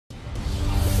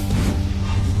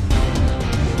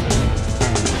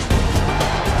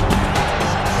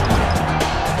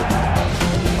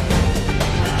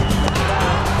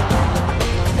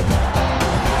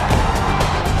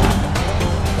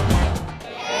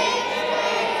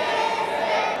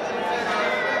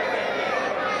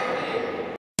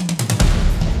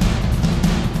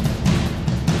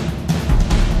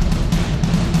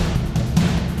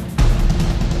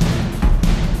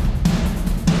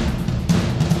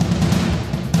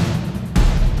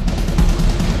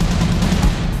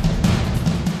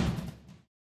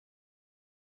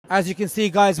As you can see,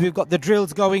 guys, we've got the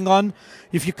drills going on.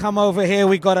 If you come over here,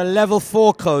 we've got a level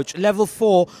 4 coach. Level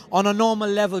 4 on a normal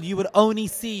level you would only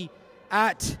see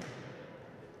at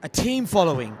a team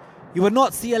following. You would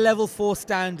not see a level 4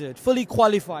 standard, fully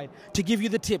qualified to give you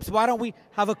the tips. Why don't we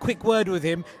have a quick word with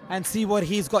him and see what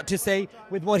he's got to say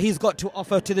with what he's got to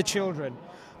offer to the children.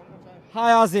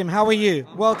 Hi Azim, how are you?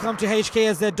 Welcome to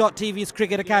Hksz.tv's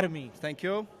Cricket Academy. Thank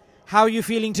you. How are you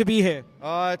feeling to be here?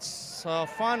 It's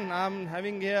fun. I'm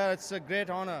having here. It's a great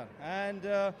honor. And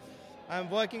I'm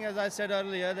working, as I said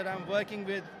earlier, that I'm working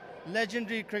with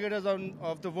legendary cricketers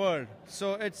of the world.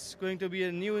 So it's going to be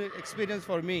a new experience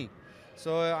for me.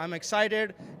 So I'm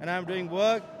excited and I'm doing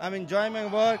work. I'm enjoying my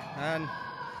work. And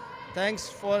thanks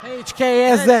for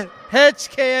Hksz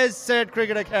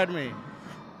Cricket Academy.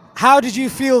 How did you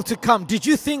feel to come? Did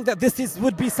you think that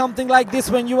would be something like this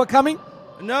when you were coming?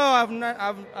 No, I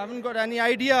haven't got any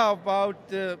idea about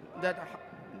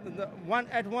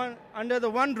under the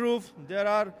one roof. There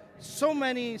are so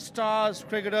many stars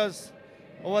cricketers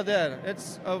over there.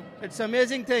 It's an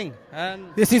amazing thing. And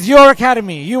this is your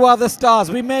academy. You are the stars.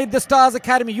 We made the Stars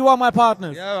Academy. You are my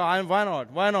partners. Yeah, why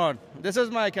not? Why not? This is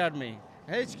my academy.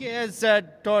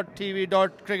 Hksz.tv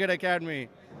Cricket Academy.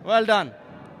 Well done.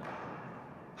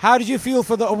 How did you feel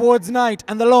for the awards night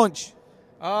and the launch?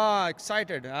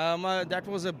 Excited. That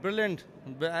was a brilliant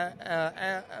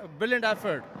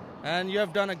effort, and you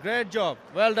have done a great job.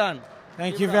 Well done.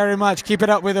 Thank you very much. Keep it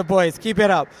up with the boys. Keep it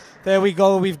up. There we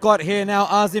go. We've got here now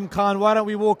Azim Khan. Why don't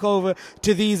we walk over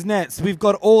to these nets? We've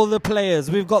got all the players.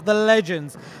 We've got the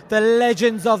legends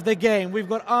of the game. We've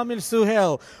got Amir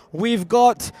Suhail. We've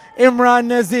got Imran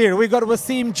Nazir. We've got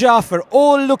Wasim Jaffer,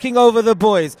 all looking over the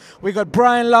boys. We've got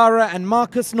Brian Lara and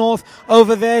Marcus North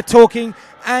over there talking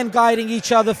and guiding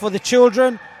each other for the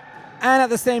children. And at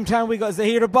the same time, we got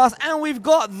Zahir Abbas, and we've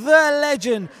got the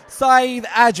legend, Saeed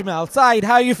Ajmal. Saeed,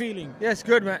 how are you feeling? Yes,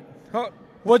 good, man.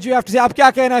 What do you have to say? आप क्या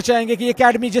कहना चाहेंगे कि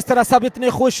academy जिस तरह सब इतने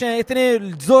खुश हैं, इतने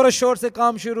जोर शोर से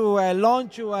काम शुरू हुआ है,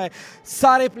 लॉन्च हुआ है,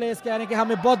 सारे प्लेयर्स कह रहे हैं कि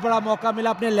हमें बहुत बड़ा मौका मिला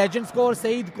अपने लेजेंड्स को और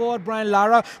सईद को और ब्रायन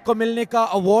लारा को मिलने का,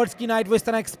 अवार्ड्स की नाइट वो इस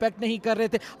तरह एक्सपेक्ट नहीं कर रहे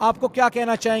थे. आपको क्या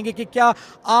कहना चाहेंगे कि क्या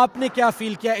आपने क्या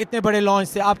फील किया इतने बड़े लॉन्च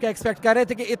से? आप क्या एक्सपेक्ट कर रहे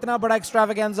थे कि इतना बड़ा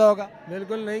एक्स्ट्रावेगेंजा होगा?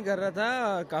 बिल्कुल नहीं कर रहा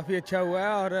था. काफ़ी अच्छा हुआ है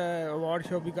और अवार्ड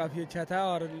शो भी काफ़ी अच्छा था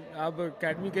और अब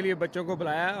अकेडमी के लिए बच्चों को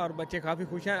बुलाया और बच्चे काफ़ी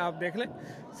खुश हैं. आप देख लें,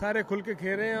 सारे खुल के खेल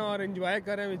रहे हैं और एंजॉय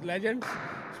कर रहे हैं with legends,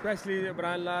 specially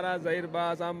Brian Lara, Zaheer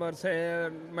बाज, आमिर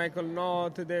सैर, Michael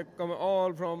north. They come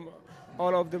all from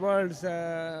all of the world.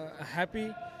 Happy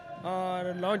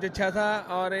और लॉन्च अच्छा था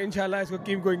और इंशाल्लाह इसको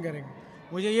कीप गोइंग करेंगे.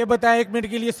 मुझे ये बताया 1 मिनट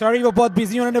के लिए, सॉरी वो बहुत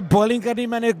बिजी, उन्होंने बॉलिंग करनी,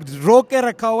 मैंने रोक के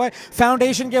रखा हुआ है.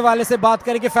 फाउंडेशन के वाले से बात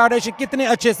करें कि फाउंडेशन कितने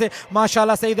अच्छे से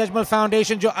माशाल्लाह सईद अजमल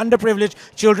फाउंडेशन जो अंडर प्रिविलेज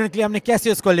चिल्ड्रन के लिए हमने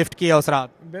कैसे उसको लिफ्ट किया उस रात?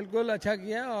 बिल्कुल अच्छा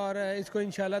किया और इसको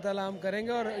इंशाल्लाह ताला हम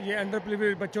करेंगे और ये अंडर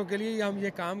प्रिविलेज बच्चों के लिए हम ये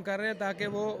काम कर रहे हैं ताकि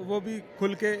वो भी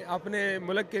खुल के अपने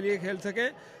मुल्क के लिए खेल सकें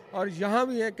और यहाँ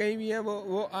भी है कहीं भी है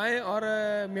वो आएँ और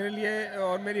मेरे लिए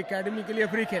और मेरी एकेडमी के लिए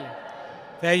फ्री खेलें.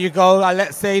 There you go. I'll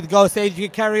let Saeed go. Saeed, you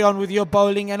carry on with your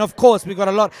bowling. And of course, we've got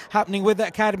a lot happening with the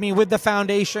academy, with the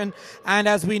foundation. And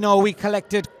as we know, we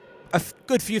collected a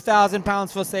good few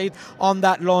 £1,000 for Saeed on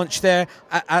that launch there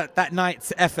at that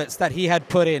night's efforts that he had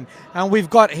put in. And we've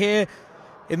got here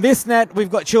in this net, we've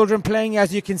got children playing.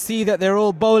 As you can see that they're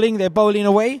all bowling. They're bowling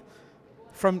away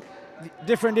from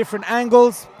different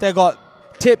angles. They've got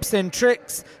tips and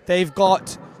tricks. They've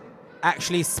got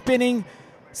actually spinning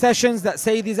sessions that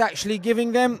Saeed is actually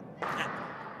giving them.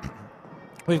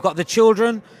 We've got the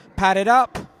children padded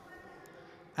up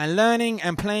and learning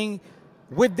and playing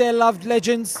with their loved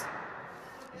legends.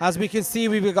 As we can see,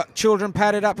 we've got children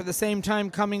padded up at the same time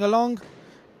coming along.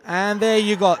 And there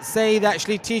you got Saeed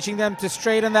actually teaching them to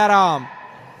straighten that arm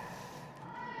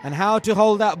and how to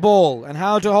hold that ball and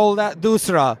how to hold that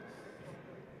dusra,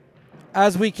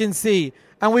 as we can see.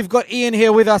 And we've got Ian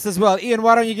here with us as well. Ian,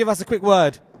 why don't you give us a quick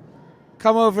word?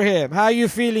 Come over here. How are you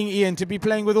feeling, Ian, to be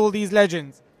playing with all these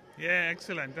legends? Yeah,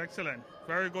 excellent, excellent.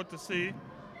 Very good to see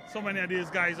so many of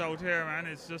these guys out here, man.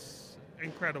 It's just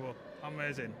incredible,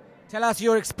 amazing. Tell us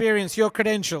your experience, your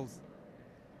credentials.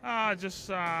 Just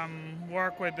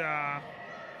work with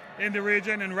in the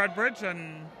region in Redbridge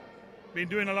and been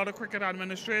doing a lot of cricket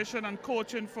administration and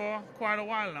coaching for quite a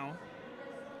while now.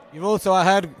 You've also, I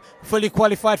heard, fully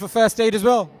qualified for first aid as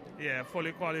well. Yeah,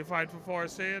 fully qualified for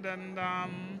first aid, and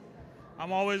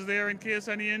I'm always there in case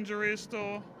any injuries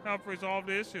to help resolve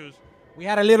the issues. We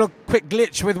had a little quick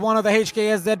glitch with one of the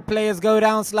HKSZ players go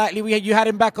down slightly. You had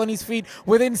him back on his feet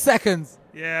within seconds.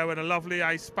 Yeah, with a lovely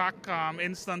ice pack,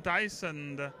 instant ice,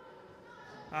 and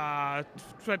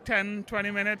 10,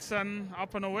 20 minutes and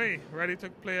up and away, ready to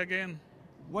play again.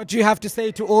 What do you have to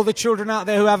say to all the children out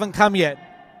there who haven't come yet?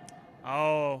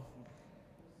 Oh,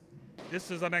 this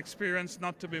is an experience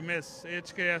not to be missed.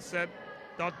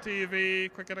 Hksz.TV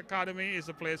Cricket Academy is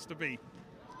a place to be.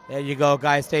 There you go,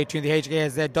 guys. Stay tuned. The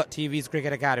Hksz.TV's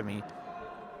Cricket Academy.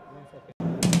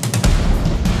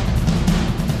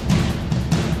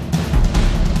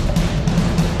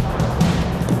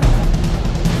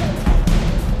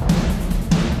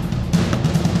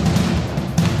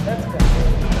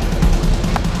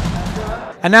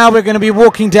 And now we're going to be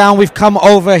walking down. We've come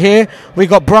over here. We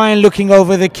got Brian looking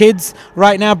over the kids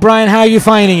right now. Brian, how are you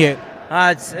finding it?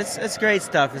 It's great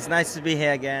stuff. It's nice to be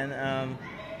here again,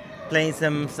 playing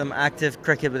some active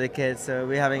cricket with the kids. So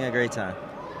we're having a great time.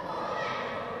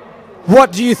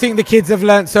 What do you think the kids have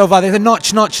learnt so far? There's a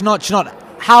notch.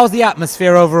 How's the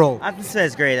atmosphere overall? Atmosphere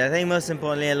is great. I think most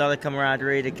importantly, a lot of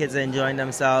camaraderie. The kids are enjoying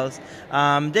themselves.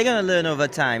 They're going to learn over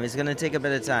time. It's going to take a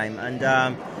bit of time, and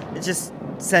it just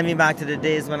sent me back to the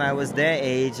days when I was their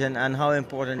age and how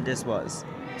important this was.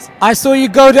 I saw you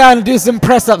go down and do some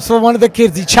press-ups for one of the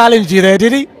kids. He challenged you there,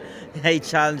 did he? He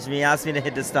challenged me, asked me to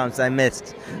hit the stumps. I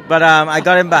missed, but I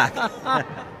got him back.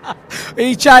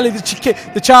 He challenged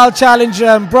the child challenged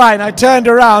Brian. I turned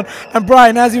around and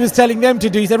Brian, as he was telling them to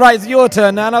do, he said, "Right, it's your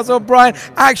turn now." And I saw Brian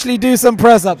actually do some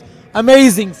press-ups.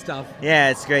 Amazing stuff. Yeah,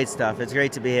 it's great stuff. It's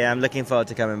great to be here. I'm looking forward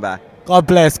to coming back. God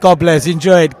bless. God bless.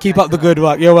 Enjoy it. Keep up the good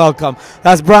work. You're welcome.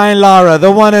 That's Brian Lara,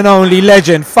 the one and only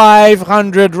legend.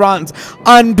 500 runs.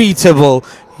 Unbeatable.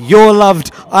 Your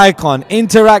loved icon.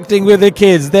 Interacting with the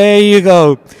kids. There you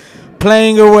go.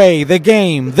 Playing away the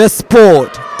game, the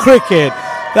sport, cricket.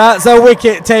 That's a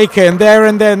wicket taken there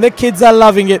and then. The kids are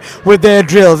loving it with their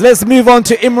drills. Let's move on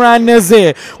to Imran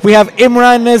Nazir. We have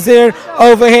Imran Nazir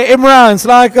over here. Imran,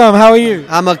 Assalamualaikum. How are you?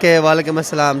 I'm okay. Walaikum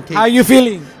assalam. How are you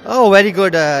feeling? Oh, very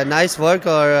good. Nice work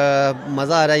और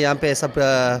मज़ा आ रहा है यहाँ पे सब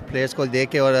players को देख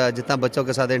के और जितना बच्चों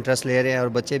के साथ इंटरेस्ट ले रहे हैं और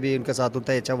बच्चे भी उनके साथ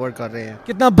उतना अच्छा वर्क कर रहे हैं.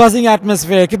 कितना बजिंग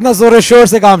एटमॉस्फेयर, कितना जोर शोर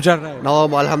से काम चल रहा है. नो,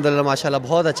 अल्हम्दुलिल्लाह माशाल्लाह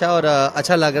बहुत अच्छा और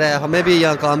अच्छा लग रहा है हमें भी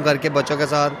यहाँ काम करके बच्चों के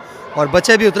साथ और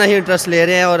बच्चे भी उतना ही इंटरेस्ट ले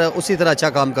रहे हैं और उसी तरह अच्छा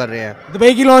काम कर रहे हैं.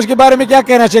 दुबई की लॉन्च के बारे में क्या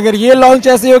कहना चाहिए? अगर ये लॉन्च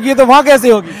ऐसे होगी तो वहाँ कैसे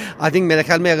होगी? आई थिंक मेरे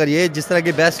ख्याल में अगर ये जिस तरह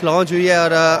की बेस्ट लॉन्च हुई है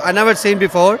और आई नेवर सीन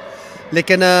बिफोर,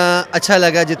 लेकिन अच्छा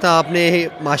लगा जितना आपने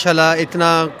माशाल्लाह इतना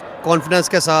कॉन्फिडेंस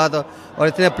के साथ और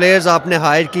इतने प्लेयर्स आपने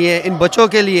हायर किए हैं इन बच्चों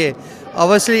के लिए.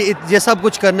 ऑब्वियसली ये सब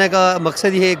कुछ करने का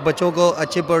मकसद ही है एक बच्चों को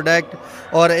अच्छी प्रोडक्ट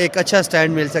और एक अच्छा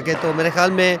स्टैंड मिल सके. तो मेरे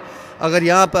ख्याल में अगर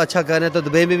यहाँ पर अच्छा करें तो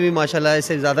दुबई में भी माशाल्लाह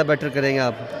इससे ज़्यादा बेटर करेंगे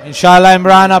आप. इंशाल्लाह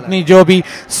इमरान अपनी जो भी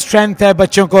स्ट्रेंथ है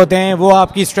बच्चों को दें, वो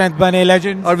आपकी स्ट्रेंथ बने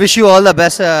लेजेंड. और wish you all the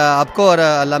best आपको और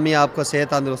अल्लाह मियां आपको सेहत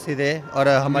तंदुरुस्ती दे और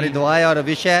हमारी दुआएं और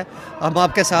विश है हम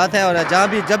आपके साथ हैं और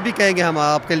जब भी कहेंगे हम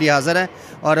आपके लिए हाजिर हैं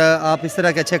और आप इस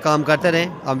तरह के अच्छे काम करते रहें.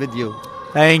 I am with you.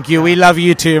 Thank you. We love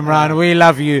you too, Imran. We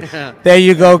love you. There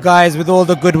you go, guys, with all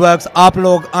the good works. आप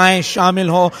लोग आएँ, शामिल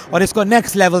हो और इसको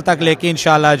नेक्स्ट लेवल तक लेके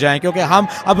इंशाल्लाह जाएं, क्योंकि हम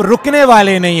अब रुकने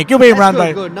वाले नहीं हैं. क्यों भाई इमरान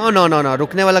भाई? नो,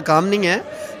 रुकने वाला काम नहीं है.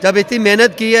 जब इतनी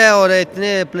मेहनत की है और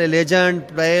इतने लेजेंड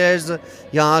प्लेयर्स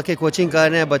यहाँ आके कोचिंग कर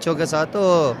रहे हैं बच्चों के साथ, तो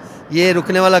ये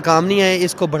रुकने वाला काम नहीं है,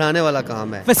 इसको बढ़ाने वाला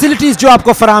काम है. फैसिलिटीज़ जो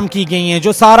आपको फराम की गई हैं,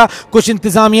 जो सारा कुछ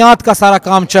इंतज़ामियात का सारा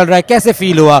काम चल रहा है, कैसे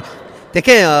फील हुआ?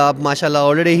 देखें आप माशाल्लाह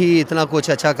ऑलरेडी ही इतना कुछ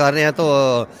अच्छा कर रहे हैं तो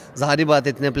ज़ाहिर बात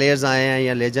इतने प्लेयर्स आए हैं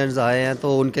या लेजेंड्स आए हैं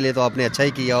तो उनके लिए तो आपने अच्छा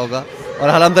ही किया होगा और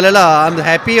अल्हम्दुलिल्लाह आई एम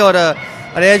हैप्पी और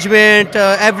arrangement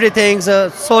everything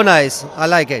so nice. I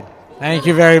like it. Thank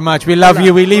you very much. We love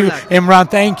you. We leave you. Imran,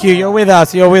 thank you. You're with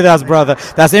us, brother.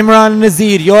 That's Imran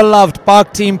Nazir, your loved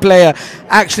Park team player,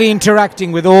 actually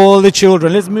interacting with all the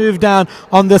children. Let's move down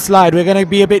on the slide. We're going to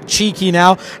be a bit cheeky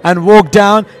now and walk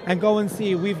down and go and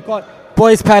see. We've got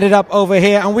boys padded up over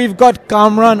here and we've got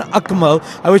Kamran Akmal,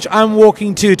 which I'm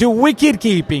walking to wicket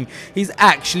keeping. He's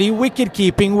actually wicket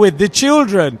keeping with the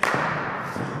children.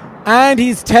 And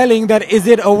he's telling that is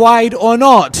it a wide or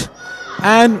not.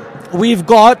 And we've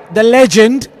got the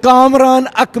legend Kamran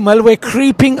Akmal. We're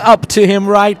creeping up to him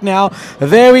right now.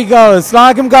 There we go.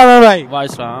 Assalamualaikum Kamran bhai.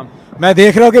 वालेकुम. मैं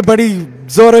देख रहा हूँ कि बड़ी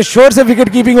जोर और शोर से विकेट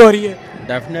कीपिंग हो रही है.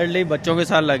 डेफिनेटली बच्चों के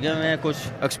साथ लगे हुए हैं, कुछ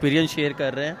एक्सपीरियंस शेयर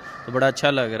कर रहे हैं तो बड़ा अच्छा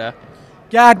लग रहा है.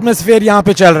 क्या एटमॉस्फेयर यहाँ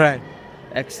पे चल रहा है?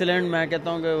 एक्सीलेंट. मैं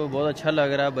कहता हूँ कि वो बहुत अच्छा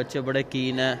लग रहा है. बच्चे बड़े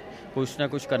कीन हैं, कुछ ना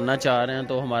कुछ करना चाह रहे हैं,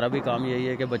 तो हमारा भी काम यही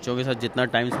है कि बच्चों के साथ जितना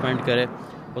टाइम स्पेंड करे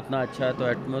उतना अच्छा है. तो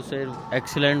एटमॉस्फेयर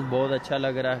एक्सीलेंट, बहुत अच्छा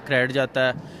लग रहा है. क्रेडिट जाता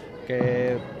है कि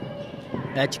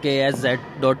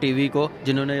Hksz.TV को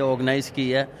जिन्होंने ये ऑर्गेनाइज़ की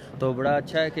है, तो बड़ा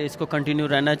अच्छा है कि इसको कंटिन्यू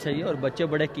रहना चाहिए. और बच्चे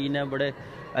बड़े कीन हैं, बड़े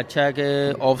अच्छा है कि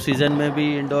ऑफ सीज़न में भी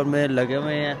इंडोर में लगे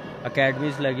हुए हैं,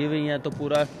 अकेडमीज़ लगी हुई हैं, तो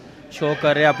पूरा शो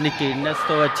कर रहे हैं अपनी कीननेस.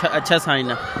 तो अच्छा साइन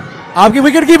है. आपकी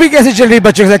विकेट कीपिंग कैसे चल रही है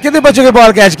बच्चों के साथ? कितने बच्चों के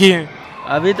बॉल कैच किए हैं?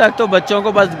 अभी तक तो बच्चों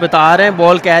को बस बता रहे हैं,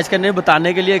 बॉल कैच करने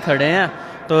बताने के लिए खड़े हैं।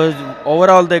 तो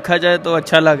ओवरऑल देखा जाए तो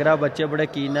अच्छा लग रहा है, बच्चे बड़े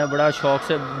कीन है, बड़े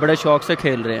शौक से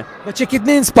खेल रहे हैं। बच्चे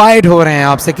कितने इंस्पायर्ड हो रहे हैं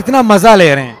आपसे, कितना मज़ा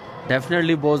ले रहे हैं?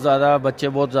 डेफिनेटली बहुत ज़्यादा, बच्चे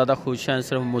बहुत ज़्यादा खुश हैं।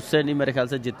 सिर्फ मुझसे नहीं, मेरे ख्याल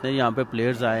से जितने यहाँ पे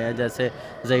प्लेयर्स आए हैं, जैसे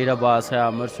ज़हीर अब्बास है,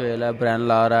 आमिर सुहेल है, ब्रैन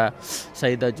लारा है,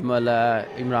 सईद अजमल है,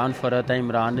 इमरान फ़रत है,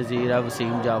 इमरान नज़ीर है,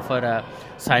 वसीम जाफ़र है,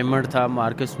 साइमन था,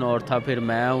 मार्कस नौर था, फिर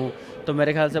मैं हूँ। तो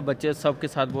मेरे ख्याल से बच्चे सबके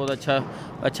साथ बहुत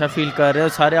अच्छा फील कर रहे हैं।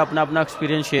 सारे अपना अपना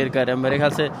एक्सपीरियंस शेयर कर रहे हैं। मेरे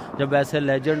ख्याल से जब ऐसे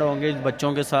लेजेंड होंगे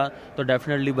बच्चों के साथ तो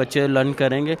डेफिनेटली बच्चे लर्न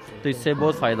करेंगे, तो इससे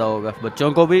बहुत फ़ायदा होगा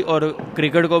बच्चों को भी और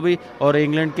क्रिकेट को भी। और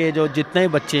इंग्लैंड के जो जितने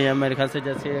बच्चे हैं मेरे ख्याल से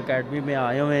जैसे एकेडमी में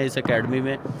आए हुए हैं, इस एकेडमी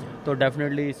में, तो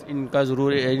डेफिनेटली इनका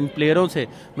ज़रूर इन प्लेयरों से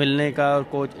मिलने का और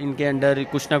कोच इनके अंडर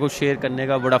कुछ ना कुछ शेयर करने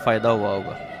का बड़ा फ़ायदा हुआ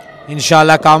होगा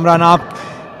इंशाल्लाह। कामरान, आप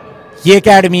ये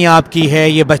एकेडमी आपकी है,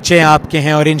 ये बच्चे आपके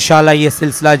हैं और इंशाल्लाह ये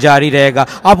सिलसिला जारी रहेगा।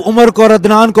 आप उमर को और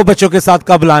अदनान को बच्चों के साथ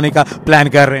कब लाने का प्लान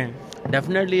कर रहे हैं?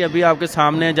 डेफिनेटली अभी आपके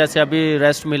सामने जैसे अभी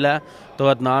रेस्ट मिला तो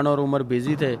अदनान और उमर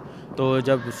बिजी थे, तो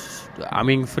जब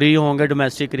फ्री होंगे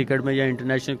डोमेस्टिक क्रिकेट में या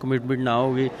इंटरनेशनल कमिटमेंट ना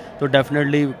होगी तो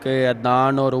डेफिनेटली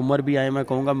अदनान और उमर भी आए। मैं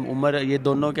कहूँगा उमर, ये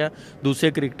दोनों क्या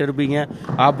दूसरे क्रिकेटर भी हैं,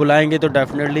 आप बुलाएंगे तो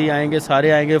डेफिनेटली आएंगे,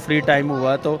 सारे आएंगे। फ्री टाइम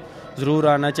हुआ तो ज़रूर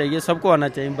आना चाहिए, सबको आना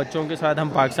चाहिए। बच्चों के साथ हम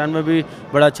पाकिस्तान में भी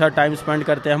बड़ा अच्छा टाइम स्पेंड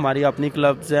करते हैं, हमारी अपनी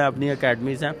क्लब्स हैं, अपनी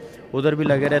एकेडमीज़ हैं, उधर भी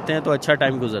लगे रहते हैं, तो अच्छा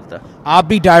टाइम गुजरता है। आप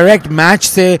भी डायरेक्ट मैच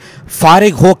से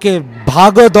फारिग होके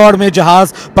भागो दौड़ में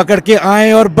जहाज पकड़ के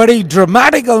आए और बड़ी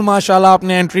ड्रामेटिकल माशाल्लाह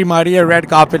आपने एंट्री मारी है रेड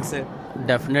कार्पेट से।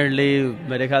 डेफिनेटली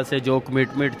मेरे ख्याल से जो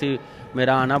कमिटमेंट थी,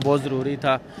 मेरा आना बहुत ज़रूरी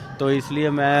था, तो इसलिए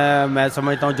मैं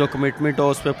समझता हूँ जो कमिटमेंट हो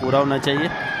उस पर पूरा होना चाहिए,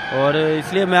 और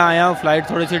इसलिए मैं आया हूँ। फ़्लाइट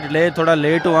थोड़ी सी डिले, थोड़ा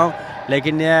लेट हुआ हूँ,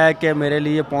 लेकिन यह है कि मेरे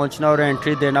लिए पहुँचना और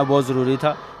एंट्री देना बहुत ज़रूरी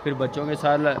था। फिर बच्चों के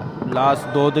साथ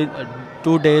लास्ट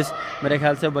 2 डेज़ मेरे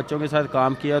ख्याल से बच्चों के साथ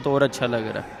काम किया तो और अच्छा लग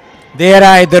रहा है। There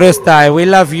I, Durustai. We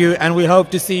love you and we hope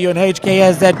to see you on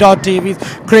HKSZ.TV's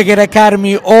Cricket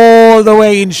Academy all the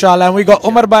way, inshallah. And we got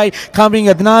Umar Bhai coming,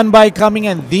 Adnan Bhai coming,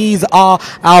 and these are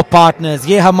our partners.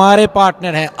 ये हमारे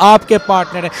partner हैं, आपके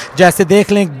partner हैं। जैसे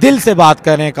देख लें, दिल से बात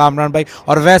कर रहे हैं कामरान भाई,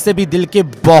 और वैसे भी दिल के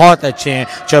बहुत अच्छे हैं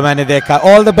जो मैंने देखा।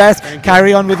 All the best.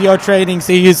 Carry on with your training.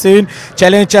 See you soon.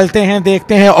 चलें, चलते हैं,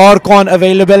 देखते हैं और कौन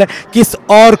अवेलेबल है, किस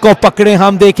और को पकड़े,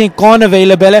 हम देखें कौन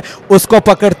अवेलेबल है, उसको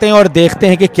पकड़ते हैं और देखते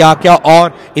हैं कि क्या क्या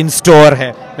और इन स्टोर है।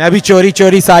 मैं अभी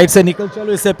चोरी साइड से निकल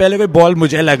चलूं इससे पहले कोई बॉल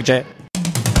मुझे लग जाए।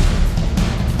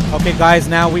 Okay guys,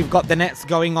 now we've got the nets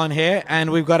going on here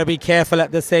and we've got to be careful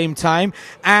at the same time,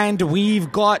 and we've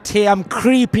got here, I'm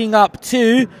creeping up to,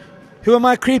 who am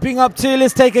I creeping up to?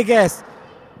 Let's take a guess.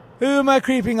 Who am I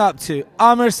creeping up to?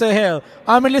 Amir Sahil.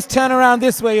 Amir, let's turn around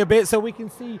this way a bit so we can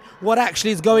see what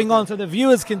actually is going on, so the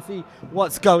viewers can see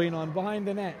what's going on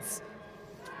behind the nets.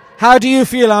 How do you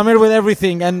feel, Amir, with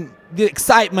everything and the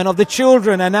excitement of the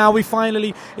children, and now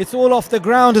it's all off the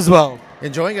ground as well?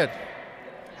 Enjoying it.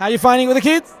 How are you finding it with the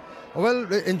kids? Well,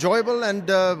 enjoyable, and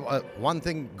one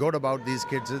thing good about these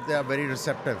kids is they are very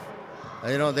receptive.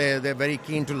 They're very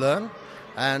keen to learn,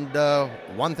 and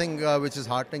one thing which is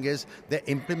heartening is they're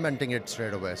implementing it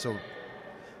straight away. So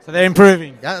they're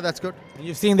improving. Yeah, that's good.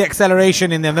 You've seen the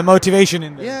acceleration in them, the motivation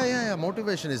in them. Yeah.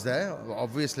 Motivation is there,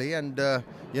 obviously, and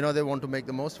they want to make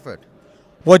the most of it.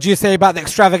 What do you say about the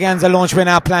extravaganza launch we're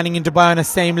now planning in Dubai on the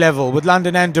same level with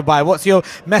London and Dubai? What's your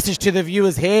message to the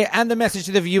viewers here and the message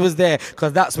to the viewers there?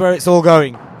 Because that's where it's all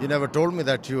going. You never told me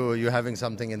that you're having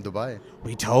something in Dubai.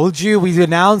 We told you. We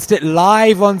announced it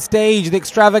live on stage. The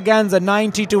extravaganza,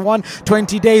 90 to 1,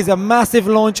 20 days. A massive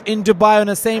launch in Dubai on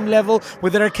the same level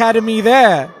with their academy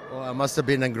there. Oh, I must have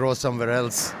been engrossed somewhere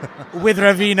else. With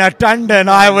Ravina Tandon,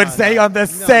 I would say, on the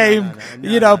same,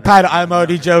 pad. I'm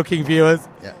only joking, viewers.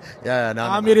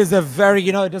 Amir is a very,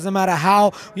 it doesn't matter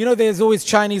how, there's always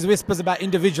Chinese whispers about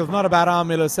individuals, not about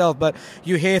Amir herself, but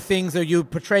you hear things or you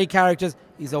portray characters.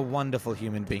 He's a wonderful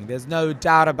human being. There's no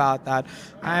doubt about that.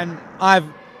 And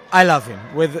I love him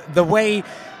with the way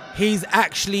he's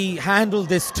actually handled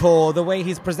this tour, the way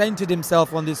he's presented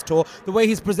himself on this tour, the way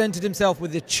he's presented himself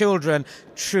with the children,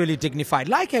 truly dignified,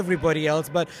 like everybody else.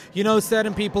 But,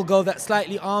 certain people go that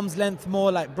slightly arm's length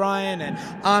more, like Brian and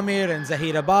Amir and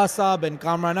Zahir Abbasab and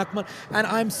Kamran Akmal. And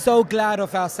I'm so glad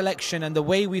of our selection and the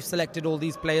way we've selected all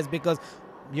these players, because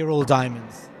you're all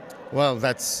diamonds. Well,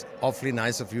 that's awfully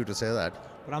nice of you to say that.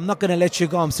 But I'm not going to let you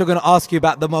go. I'm still going to ask you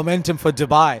about the momentum for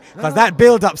Dubai, because that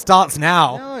build-up starts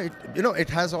now. No, it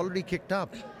has already kicked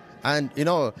up. And,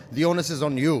 the onus is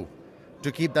on you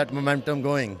to keep that momentum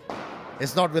going.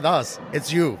 It's not with us.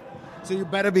 It's you. So you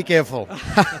better be careful.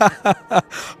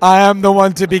 I am the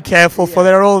one to be careful for.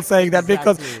 They're all saying that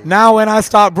because now when I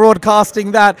start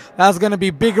broadcasting that's going to be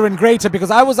bigger and greater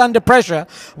because I was under pressure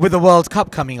with the World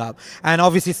Cup coming up. And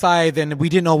obviously Syed, and we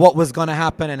didn't know what was going to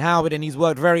happen, and Howard, and he's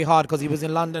worked very hard because he was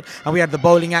in London, and we had the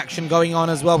bowling action going on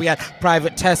as well. We had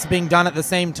private tests being done at the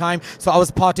same time. So I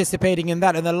was participating in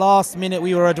that. And the last minute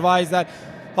we were advised that,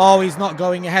 oh, he's not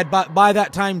going ahead. But by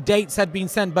that time, dates had been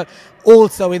sent. But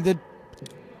also in the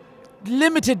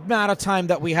limited amount of time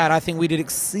that we had, I think we did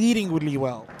exceedingly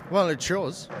well. Well, it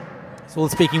shows. It's all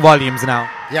speaking volumes now.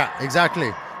 Yeah,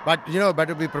 exactly. But,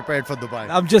 better be prepared for Dubai.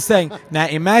 I'm just saying, now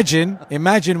imagine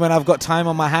when I've got time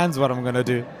on my hands what I'm going to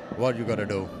do. What you got to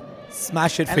do?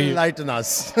 Smash it for you. Enlighten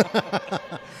us.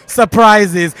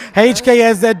 Surprises.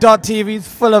 HKSZ.TV is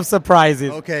full of surprises.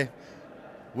 Okay.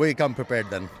 We come prepared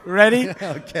then. Ready?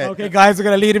 Okay. Okay, guys, we're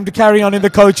going to lead him to carry on in the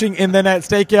coaching in the nets.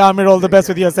 Take care, Amir. All the best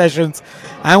with your sessions.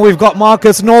 And we've got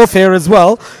Marcus North here as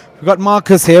well. We've got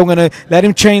Marcus here. We're going to let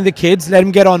him train the kids, let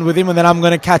him get on with him, and then I'm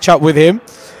going to catch up with him.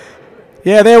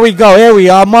 Yeah, there we go. Here we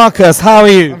are. Marcus, how are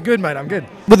you? I'm good, mate. I'm good.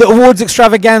 With the awards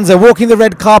extravaganza, walking the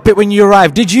red carpet when you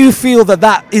arrived, did you feel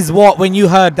that is what, when you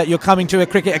heard that you're coming to a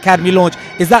Cricket Academy launch,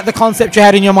 is that the concept you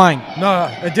had in your mind? No,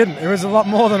 it didn't. It was a lot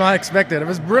more than I expected. It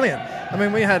was brilliant. I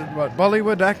mean, we had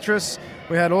Bollywood actress,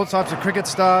 we had all types of cricket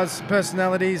stars,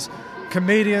 personalities,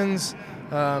 comedians.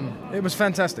 It was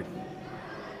fantastic.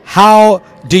 How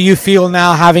do you feel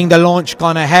now, having the launch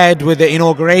gone ahead, with the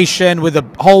inauguration, with the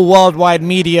whole worldwide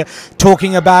media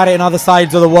talking about it in other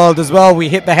sides of the world as well? We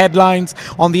hit the headlines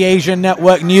on the Asian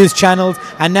network news channels,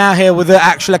 and now here with the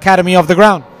actual academy off the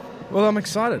ground. Well, I'm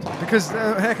excited because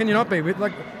how can you not be?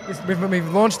 We've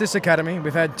launched this academy.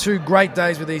 We've had 2 great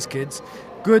days with these kids,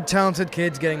 good, talented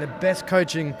kids getting the best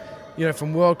coaching,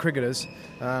 from world cricketers,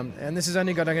 and this is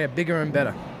only going to get bigger and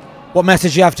better. What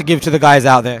message do you have to give to the guys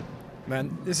out there?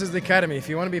 Man, this is the academy. If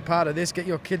you want to be part of this, get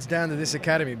your kids down to this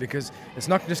academy because it's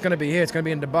not just going to be here, it's going to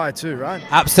be in Dubai too, right?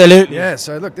 Absolutely. Yeah,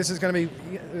 so look, this is going to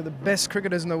be the best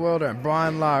cricketers in the world.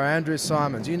 Brian Lara, Andrew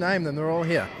Simons, you name them, they're all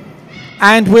here.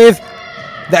 And with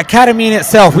the academy in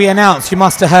itself, we announced, you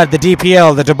must have heard, the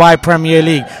DPL, the Dubai Premier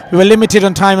League. We were limited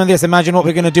on time on this. Imagine what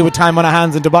we're going to do with time on our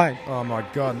hands in Dubai. Oh my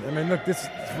God. I mean, look, this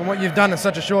from what you've done in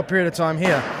such a short period of time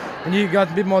here, and you've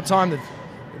got a bit more time,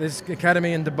 this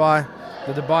academy in Dubai,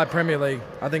 the Dubai Premier League,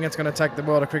 I think it's going to take the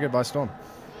world of cricket by storm.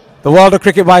 The world of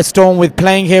cricket by storm, with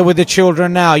playing here with the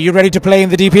children now. You ready to play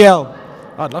in the DPL?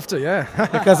 I'd love to, yeah.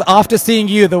 Because after seeing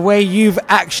you, the way you've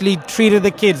actually treated the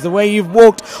kids, the way you've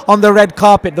walked on the red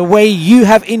carpet, the way you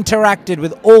have interacted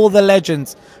with all the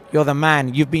legends, you're the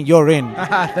man. You're in.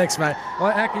 Thanks, mate. Well,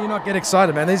 how can you not get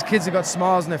excited, man? These kids have got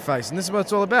smiles on their face, and this is what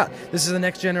it's all about. This is the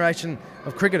next generation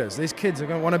of cricketers. These kids are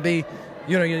going to want to be,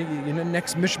 your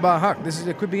next Mishbah Haq.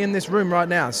 It could be in this room right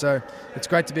now, so it's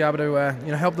great to be able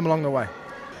to, help them along the way.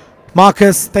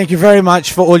 Marcus, thank you very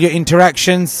much for all your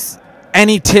interactions.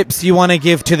 Any tips you want to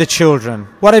give to the children?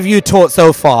 What have you taught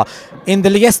so far? In the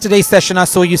yesterday's session, I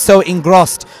saw you so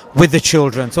engrossed with the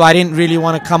children, so I didn't really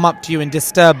want to come up to you and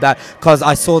disturb that because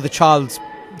I saw the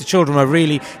children were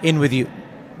really in with you.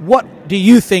 What do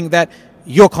you think that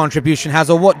your contribution has,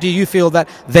 or what do you feel that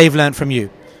they've learned from you?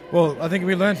 Well, I think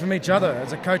we learn from each other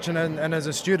as a coach and as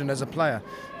a student, as a player.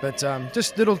 But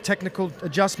just little technical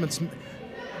adjustments,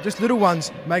 just little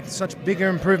ones make such bigger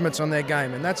improvements on their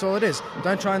game, and that's all it is.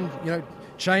 Don't try and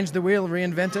change the wheel,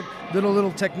 reinvent it.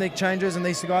 Little technique changes, and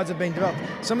these guys have been developed.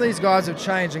 Some of these guys have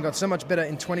changed and got so much better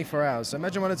in 24 hours. So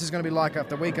imagine what this is going to be like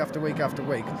after week after week after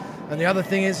week. And the other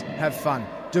thing is, have fun.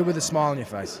 Do it with a smile on your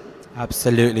face.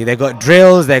 Absolutely. They've got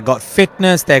drills, they've got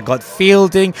fitness, they've got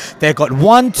fielding, they've got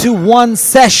one-to-one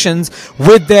sessions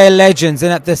with their legends,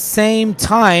 and at the same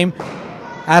time,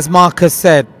 as Marcus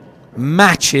said,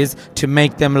 matches to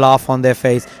make them laugh on their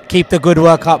face. Keep the good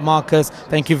work up, Marcus.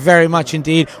 Thank you very much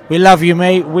indeed. We love you,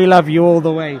 mate. We love you all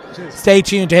the way. Cheers. Stay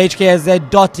tuned to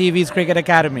HKSZ.TV's Cricket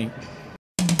Academy.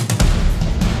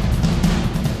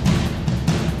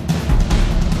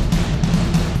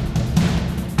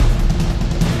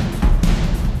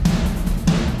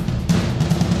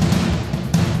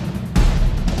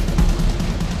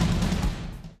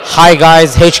 Hi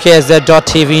guys,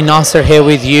 HKSZ.TV, Nasser here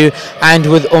with you and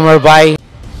with Umar Bhai.